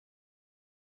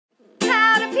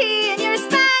pee in your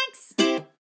Spanx!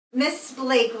 Miss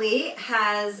Blakely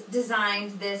has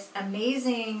designed this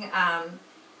amazing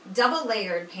double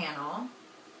layered panel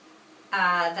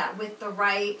that with the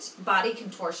right body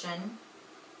contortion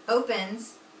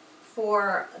opens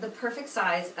for the perfect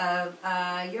size of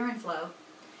urine flow.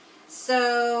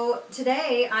 So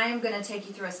today I am going to take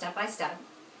you through a step-by-step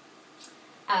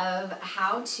of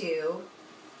how to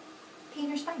pee in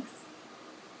your Spanx.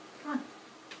 Come on.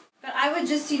 But I would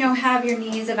just, have your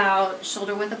knees about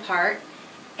shoulder width apart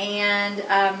and,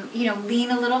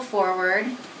 lean a little forward.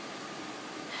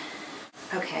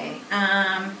 Okay,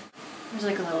 there's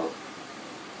like a little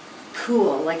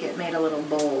pool, like it made a little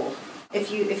bowl.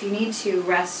 If you need to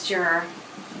rest your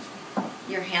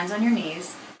hands on your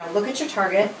knees, look at your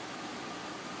target,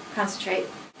 concentrate.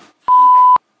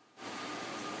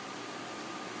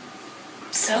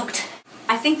 I'm soaked.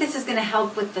 I think this is going to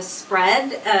help with the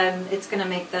spread. It's going to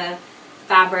make the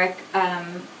fabric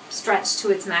stretch to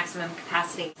its maximum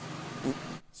capacity.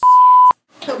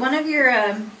 Put one of your,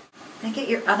 get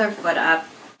your other foot up.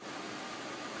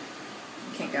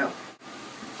 You can't go.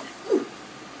 Ooh.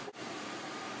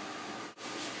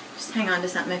 Just hang on to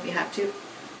something if you have to.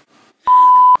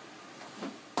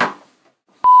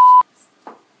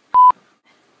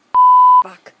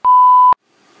 Fuck.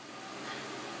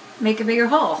 Make a bigger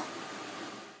hole.